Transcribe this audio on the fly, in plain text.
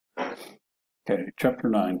Okay, Chapter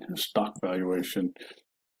 9, stock valuation.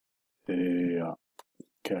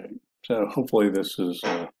 Okay, so hopefully this is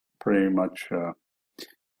pretty much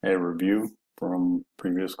a review from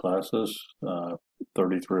previous classes,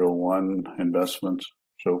 3301, investments,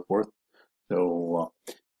 so forth. So,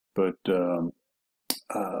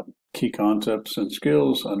 key concepts and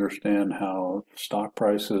skills, understand how stock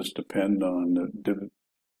prices depend on the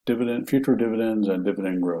future dividends and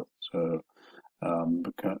dividend growth. So,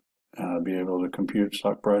 be able to compute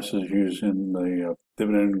stock prices using the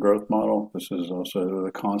dividend growth model. This is also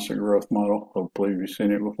the constant growth model. Hopefully you've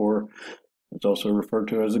seen it before. It's also referred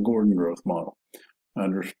to as the Gordon growth model.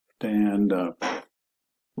 Understand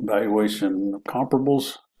valuation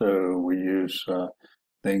comparables. So we use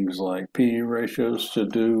things like PE ratios to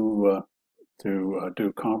do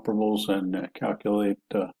comparables and calculate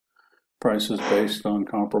prices based on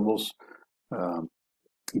comparables.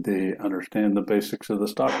 They understand the basics of the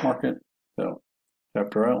stock market. So,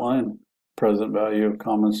 chapter outline, present value of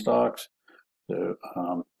common stocks, the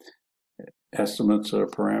estimates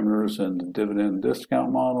of parameters in the dividend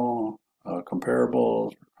discount model,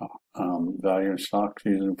 comparables, value in stocks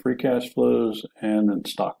using free cash flows, and in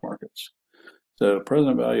stock markets. So,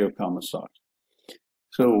 present value of common stocks.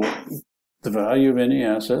 So, the value of any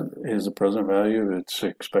asset is the present value of its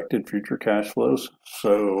expected future cash flows.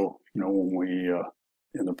 So, when we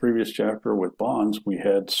in the previous chapter with bonds, we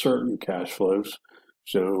had certain cash flows.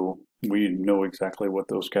 So we know exactly what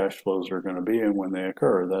those cash flows are going to be and when they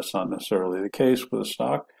occur. That's not necessarily the case with a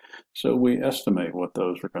stock. So we estimate what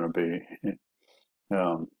those are going to be.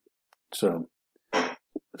 So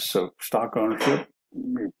stock ownership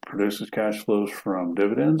produces cash flows from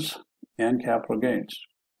dividends and capital gains.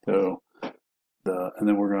 So and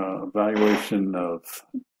then we're going to evaluation of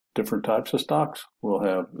different types of stocks. We'll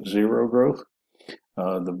have zero growth.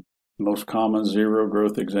 The most common zero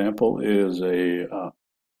growth example is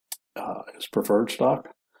preferred stock.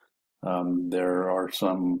 There are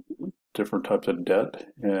some different types of debt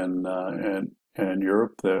in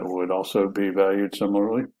Europe that would also be valued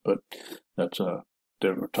similarly, but that's a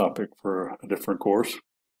different topic for a different course.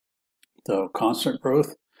 So constant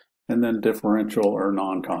growth, and then differential or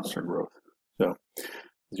non-constant growth. So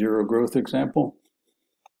zero growth example.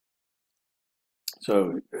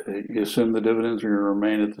 So you assume the dividends are going to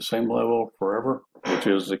remain at the same level forever, which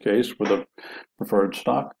is the case with a preferred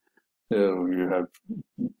stock. So you have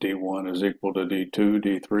D1 is equal to D2,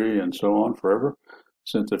 D3, and so on forever.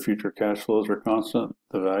 Since the future cash flows are constant,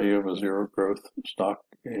 the value of a zero growth stock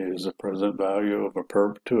is the present value of a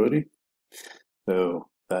perpetuity. So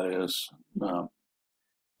that is,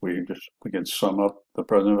 we can sum up the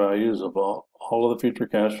present values of all of the future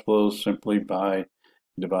cash flows simply by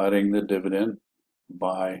dividing the dividend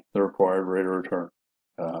by the required rate of return.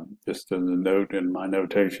 Just as a note in my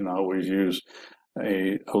notation, I always use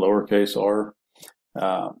a lowercase r.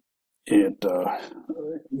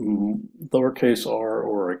 Lowercase r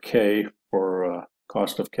or a k for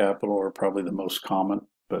cost of capital are probably the most common,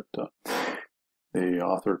 but the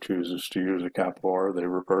author chooses to use a capital R. They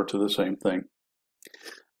refer to the same thing.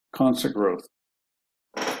 Constant growth.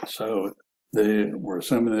 So we're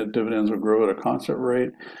assuming that dividends will grow at a constant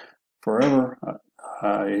rate forever.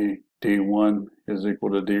 D1 is equal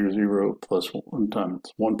to D0 plus 1 times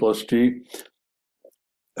 1 plus G.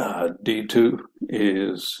 D2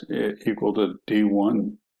 is equal to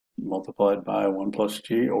D1 multiplied by 1 plus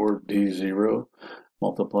G, or D0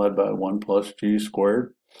 multiplied by 1 plus G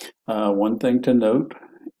squared. One thing to note,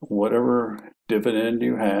 whatever dividend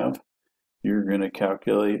you have, you're going to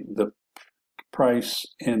calculate the price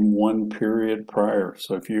in one period prior.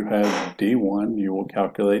 So if you have D1, you will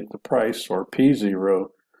calculate the price, or P0,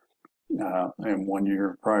 in 1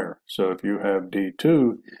 year prior. So if you have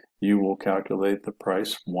D2, you will calculate the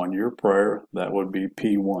price 1 year prior. That would be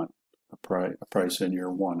P1, the price in year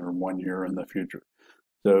 1, or 1 year in the future.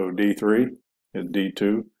 So D3 is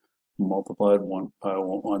D2 multiplied by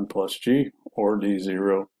 1 plus G, or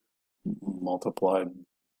D0 multiplied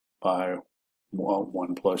by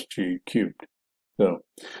 1 plus G cubed. So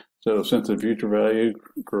since the future value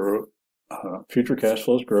future cash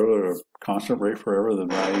flows grow at a constant rate forever, the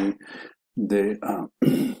value, the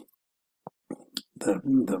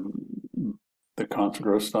constant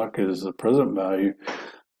growth stock is the present value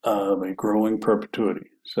of a growing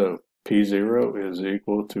perpetuity. So P0 is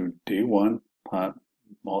equal to D1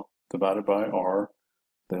 divided by R,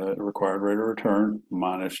 the required rate of return,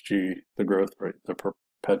 minus G, the growth rate, the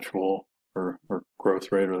perpetual or growth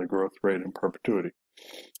rate, or the growth rate in perpetuity.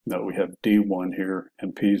 Now we have D1 here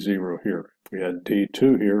and P0 here. If we had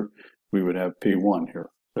D2 here, we would have P1 here.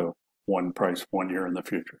 So one price 1 year in the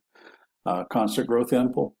future. Constant growth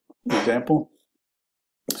example.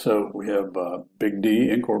 So we have Big D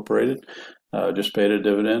Incorporated just paid a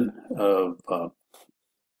dividend of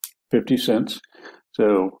 50 cents.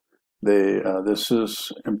 So this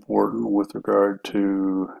is important with regard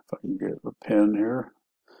to, if I can get a pen here,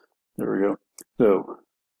 there we go. So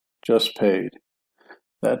just paid.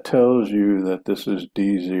 That tells you that this is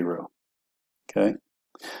D0. Okay.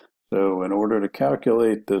 So in order to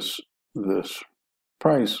calculate this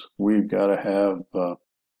price, we've got to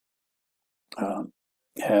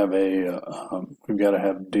we've got to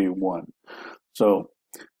have D1. So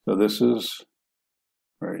this is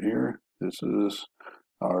right here. This is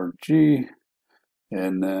our G,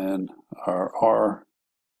 and then our R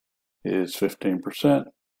is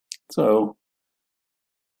 15%. So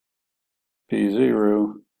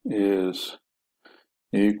P0 is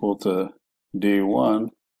equal to D1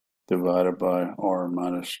 divided by R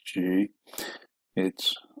minus G.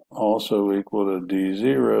 It's also equal to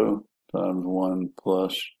D0 times 1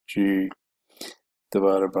 plus G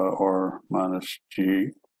divided by R minus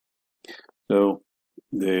G. So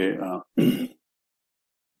the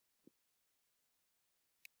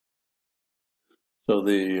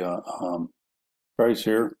price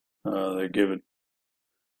here, they give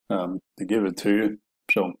it to you.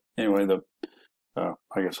 So anyway,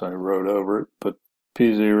 I guess I wrote over it, but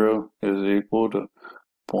P0 is equal to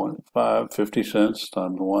 0.5 50 cents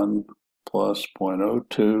times 1 plus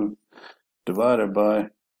 0.02 divided by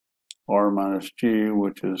R minus G,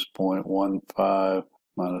 which is 0.15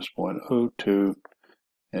 minus 0.02,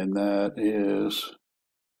 and that is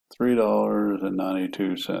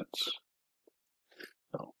 $3.92.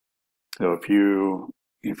 So if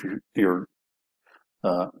you're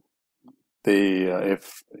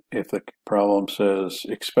if the problem says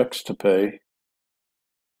expects to pay,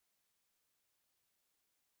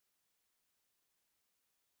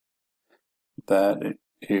 that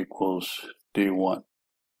equals D1.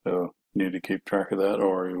 So you need to keep track of that,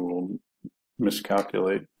 or you will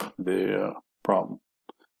miscalculate the problem.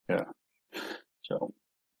 Yeah. So,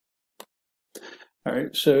 all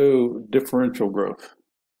right. So differential growth.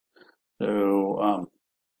 So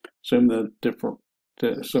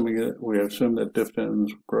assuming that we assume that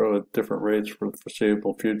dividends grow at different rates for the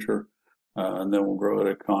foreseeable future, and then will grow at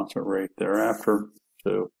a constant rate thereafter.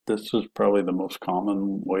 So this is probably the most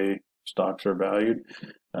common way stocks are valued,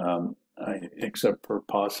 except for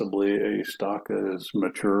possibly a stock that is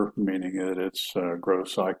mature, meaning that its growth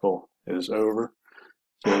cycle is over.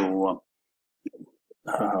 So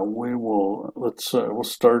we'll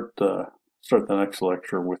start the next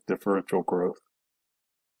lecture with differential growth.